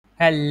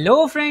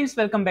Hello friends,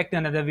 welcome back to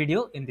another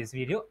video. In this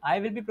video, I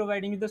will be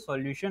providing you the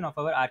solution of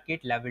our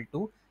Arcade Level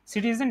 2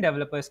 Citizen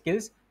Developer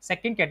Skills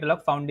Second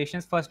Catalog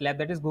Foundations First Lab,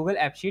 that is Google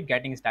AppSheet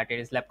Getting Started.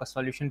 इस lab का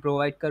solution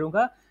provide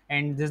करूँगा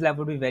and this lab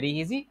would be very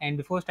easy. And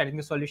before starting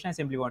the solution, I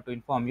simply want to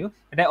inform you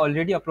that I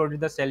already uploaded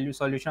the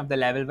solution of the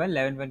level 1.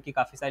 Level 1 की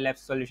काफ़ी सारे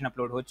labs solution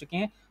upload हो चुके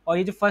हैं और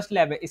ये जो first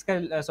lab है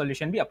इसका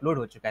solution भी upload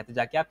हो चुका है, तो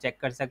जाके आप check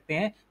कर सकते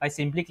हैं by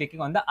simply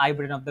clicking on the I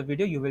button of the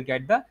video. You will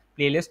get the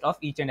playlist of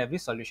each and every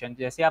solution.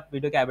 जैसे आप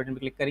वीडियो के आई बटन पर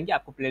क्लिक करेंगे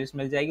आपको प्लेलिस्ट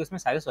मिल जाएगी, उसमें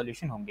सारे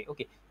सॉल्यूशन होंगे.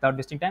 Okay, without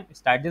wasting time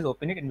start this,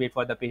 open it and wait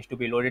for the page to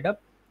be loaded up.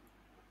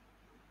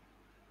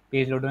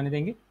 Page load होने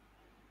देंगे.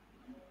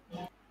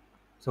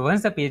 So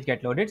once the page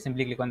get loaded,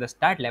 simply click on the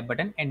start lab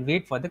button and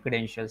wait for the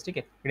credentials. ठीक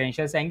है,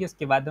 credentials आएंगे,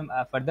 उसके बाद हम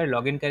further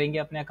login करेंगे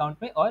अपने अकाउंट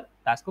में और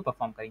टास्क को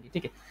परफॉर्म करेंगे.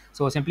 ठीक है,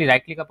 so simply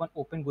write click upon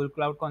open Google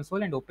cloud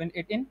console and open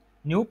it in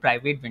new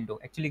private window.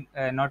 Actually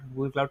not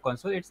Google cloud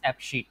console, it's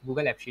AppSheet,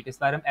 Google AppSheet. इस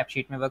बार हम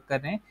AppSheet में वर्क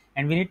कर रहे हैं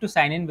and we need to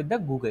sign in with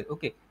the Google.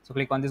 Okay, so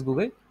click on this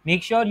Google.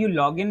 Make sure you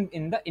log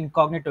in the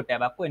incognito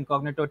tab. आपको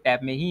incognito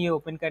tab में ही ये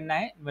open करना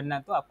है, वरना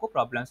तो आपको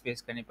प्रॉब्लम्स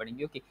फेस करनी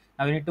पड़ेंगी. Okay,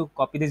 now we need to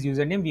copy this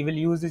user name. We will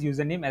use this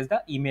user name as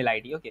the email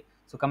ID. Okay,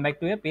 so come back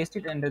to here, paste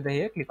it under the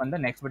here, click on the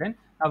next button.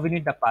 Now we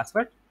need the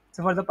password.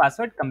 So for the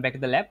password, come back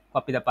to the lab,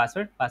 copy the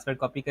password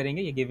copy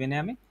करेंगे, ये given है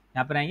हमें.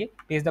 यहाँ पर आएंगे,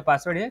 paste the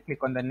password here,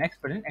 click on the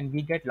next button and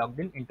we get logged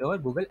in into our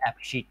Google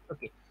App Sheet.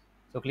 Okay,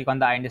 so click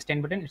on the I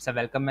understand button. It's a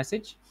welcome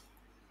message.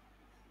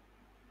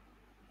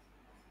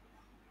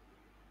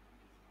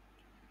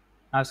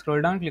 Now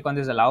scroll down, click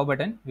on this allow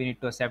button. We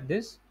need to accept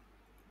this.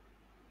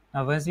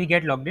 Now once we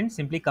get logged in,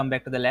 simply come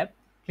back to the lab,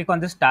 click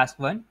on this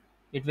task 1.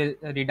 It will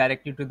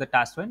redirect you to the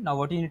task 1. Now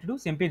what you need to do,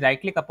 simply right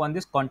click upon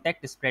this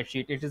contact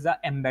spreadsheet. It is a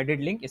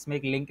embedded link. इसमें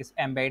एक link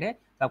embed है,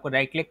 तो आपको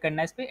right click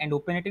करना है इस पे and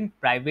open it in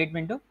private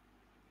window.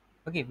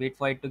 Okay, wait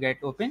for it to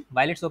get open.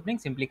 While it's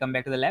opening, simply come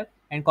back to the lab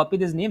and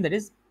copy this name, that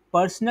is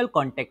personal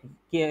contact.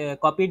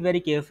 Copy it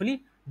very carefully.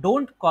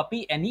 Don't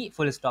copy any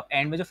full stop.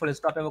 And में जो full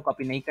stop है वो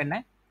copy नहीं करना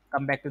है.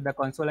 Come back to the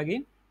console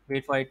again.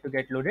 Wait for it to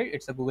get loaded.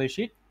 It's a Google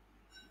Sheet.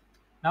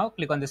 Now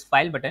click on this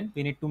file button.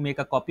 We need to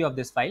make a copy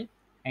of this file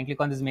and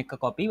click on this make a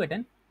copy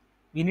button.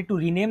 We need to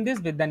rename this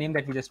with the name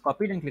that we just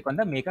copied and click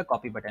on the make a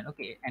copy button.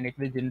 Okay, and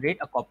it will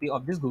generate a copy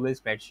of this Google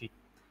spreadsheet.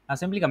 Now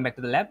simply come back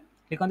to the lab,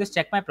 click on this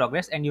check my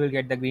progress and you will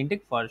get the green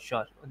tick for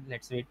sure.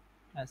 Let's wait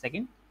a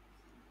second.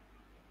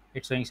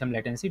 It's showing some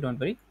latency, don't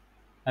worry.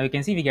 Now you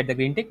can see we get the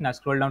green tick. Now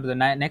scroll down to the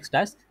next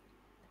task.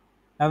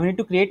 Now we need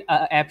to create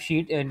an app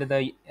sheet under the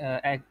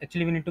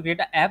actually we need to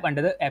create an app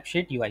under the app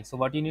sheet UI. So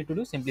what you need to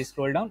do, simply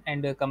scroll down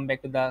and come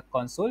back to the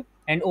console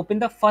and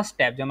open the first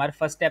tab. जो हमारा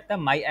first tab था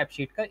my app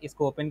sheet का,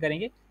 इसको open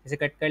करेंगे. इसे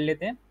cut कर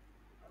लेते हैं.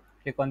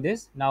 Click on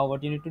this. Now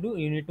what you need to do,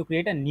 you need to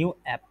create a new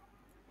app.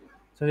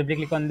 So simply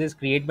click on this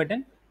create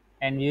button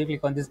and we will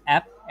click on this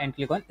app and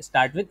click on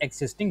start with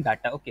existing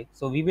data. Okay,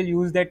 so we will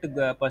use that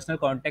personal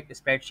contact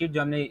spreadsheet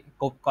जो हमने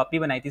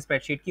copy बनाई थी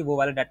spreadsheet की, वो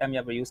वाला data हम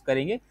यहाँ पर use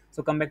करेंगे.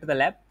 So come back to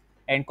the lab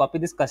and copy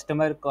this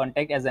customer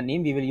contact as a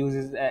name. We will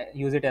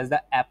use it as the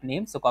app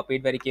name. So copy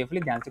it very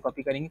carefully. ध्यान से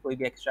copy करेंगे, कोई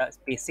भी extra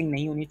spacing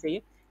नहीं होनी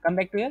चाहिए. Come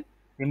back to here.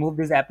 Remove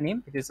this app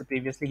name. It is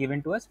previously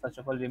given to us. First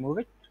of all, remove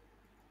it.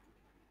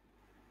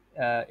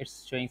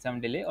 It's showing some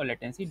delay or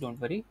latency. Don't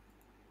worry.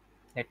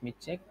 Let me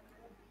check.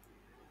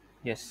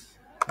 Yes,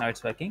 now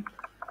it's working.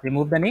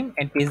 Remove the name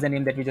and paste the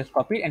name that we just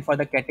copied. And for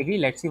the category,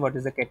 let's see what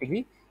is the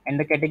category. And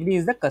the category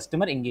is the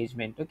customer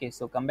engagement. Okay,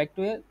 so come back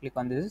to here, click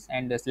on this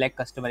and select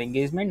customer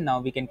engagement. Now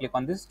we can click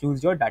on this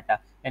choose your data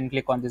and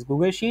click on this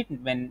Google Sheet.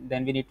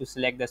 Then we need to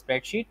select the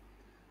spreadsheet.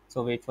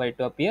 So wait for it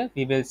to appear.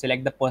 We will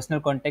select the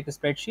personal contact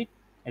spreadsheet.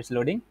 It's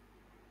loading.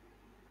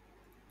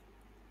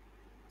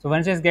 So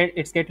once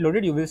it's get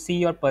loaded, you will see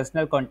your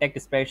personal contact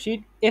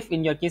spreadsheet. If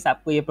in your case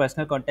आपको ये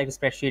personal contact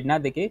spreadsheet ना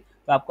दिखे,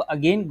 तो आपको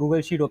again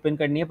Google Sheet open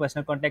करनी है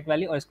personal contact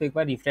वाली और इसको एक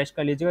बार refresh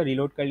कर लीजिएगा,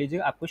 reload कर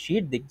लीजिएगा, आपको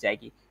sheet दिख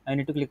जाएगी. Now you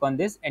need to click on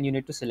this and you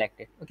need to select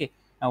it. Okay.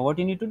 Now what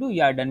you need to do,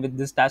 you are done with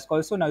this task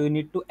also. Now you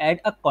need to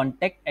add a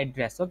contact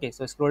address. Okay.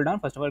 So scroll down.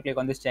 First of all, click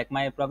on this check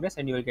my progress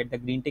and you will get the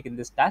green tick in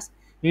this task.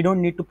 We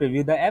don't need to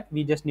preview the app.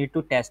 We just need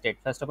to test it.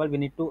 First of all, we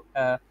need to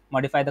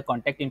modify the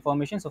contact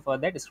information. So for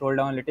that, scroll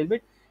down a little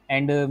bit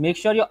and make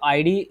sure your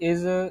id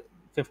is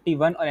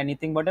 51 or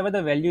anything, whatever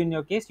the value in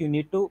your case, you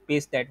need to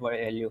paste that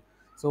value.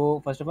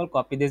 So first of all,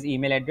 copy this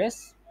email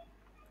address,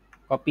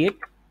 copy it,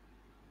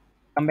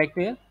 come back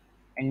to here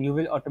and you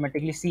will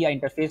automatically see a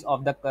interface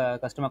of the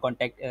customer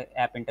contact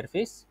app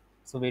interface.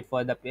 So wait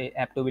for the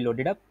app to be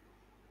loaded up.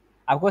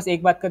 आपको बस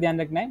एक बात का ध्यान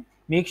रखना है,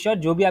 make sure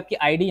जो भी आपकी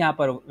आईडी यहाँ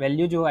पर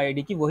वैल्यू जो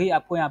आईडी की वही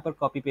आपको यहाँ पर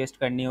कॉपी पेस्ट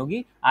करनी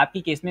होगी.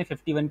 आपकी केस में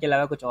 51 के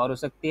अलावा कुछ और हो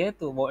सकती है,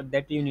 तो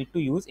that you need to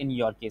use in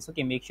your case.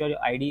 Okay, make sure your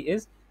ID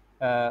is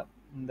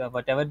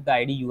whatever the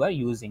id you are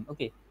using.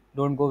 Okay,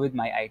 don't go with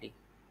my id.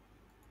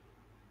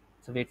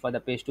 So wait for the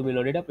page to be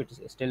loaded up. It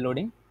is still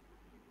loading.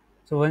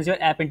 So once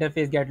your app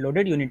interface get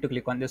loaded, you need to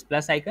click on this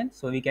plus icon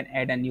so we can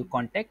add a new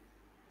contact.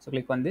 So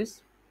click on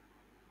this.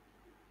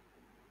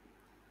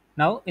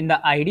 Now in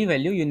the ID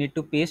value, you need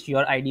to paste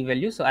your ID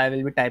value. So I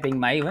will be typing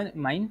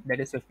mine, that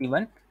is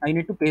 51. Now you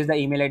need to paste the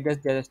email address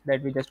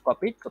that we just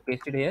copied. So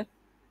paste it here.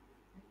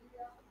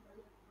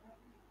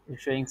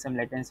 It's showing some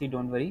latency,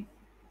 don't worry.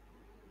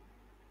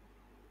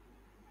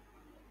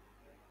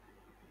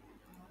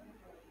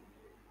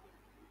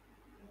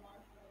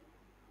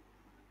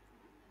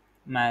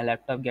 My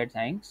laptop gets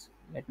hangs.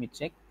 Let me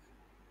check.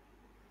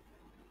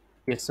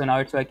 Yes, so now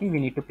it's working. We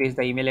need to paste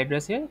the email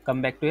address here.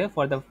 Come back to here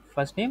for the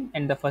first name,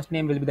 and the first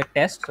name will be the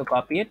test. So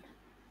copy it.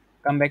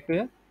 Come back to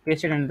here,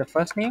 paste it under the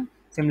first name.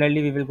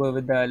 Similarly, we will go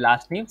with the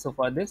last name. So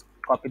for this,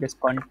 copy this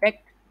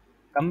contact.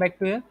 Come back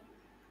to here.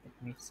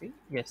 Let me see.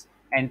 Yes,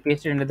 and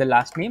paste it under the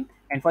last name.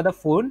 And for the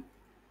phone,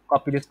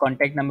 copy this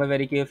contact number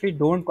very carefully.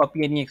 Don't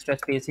copy any extra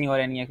spacing or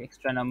any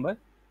extra number.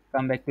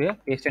 Come back to here,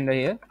 paste under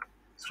here.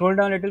 Scroll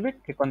down a little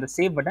bit, click on the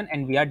save button,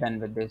 and we are done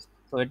with this.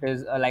 So it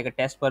is like a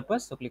test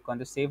purpose. So click on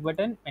the save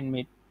button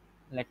and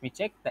let me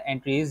check. The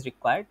entry is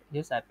required.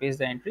 Yes, I paste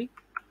the entry.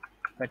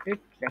 Cut it.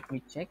 Let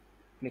me check.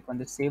 Click on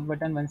the save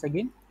button once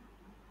again.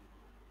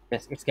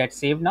 Yes, it's get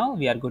saved now.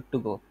 We are good to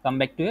go. Come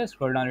back to here,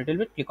 scroll down a little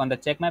bit, click on the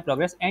check my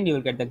progress, and you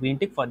will get the green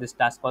tick for this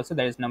task also.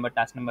 That is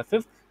task number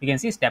 5. You can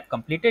see step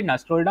completed. Now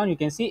scroll down, you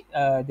can see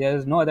there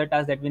is no other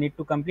task that we need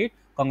to complete.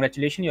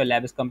 Congratulations, your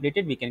lab is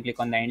completed. We can click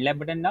on the end lab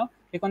button now.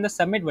 Click on the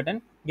submit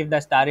button, give the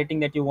star rating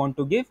that you want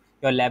to give.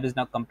 Your lab is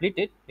now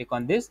completed. Click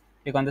on this,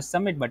 click on the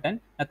submit button.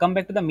 Now come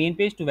back to the main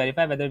page to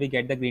verify whether we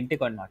get the green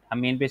tick or not. हम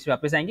main page पे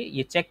वापस आएंगे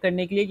ये check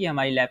करने के लिए कि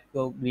हमारी लैब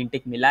को ग्रीन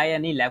टिक मिला है या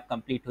नहीं, लैब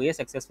कंप्लीट हुई है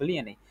सक्सेसफुली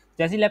या नहीं.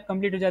 जैसे लैब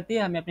कंप्लीट हो जाती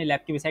है हमें अपने लैब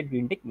के बिसाइड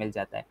ग्रीन टिक मिल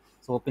जाता है.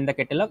 So open the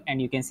catalog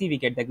and you can see we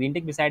get the green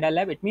tick beside our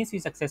lab. It means we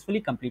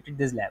successfully completed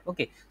this lab.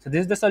 Okay, so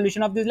this is the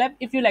solution of this lab.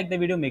 If you like the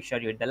video, make sure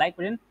you hit the like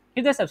button,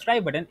 hit the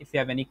subscribe button. If you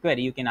have any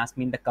query, you can ask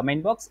me in the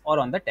comment box or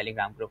on the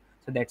Telegram group.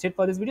 So that's it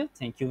for this video.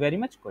 Thank you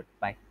very much.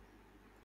 Goodbye.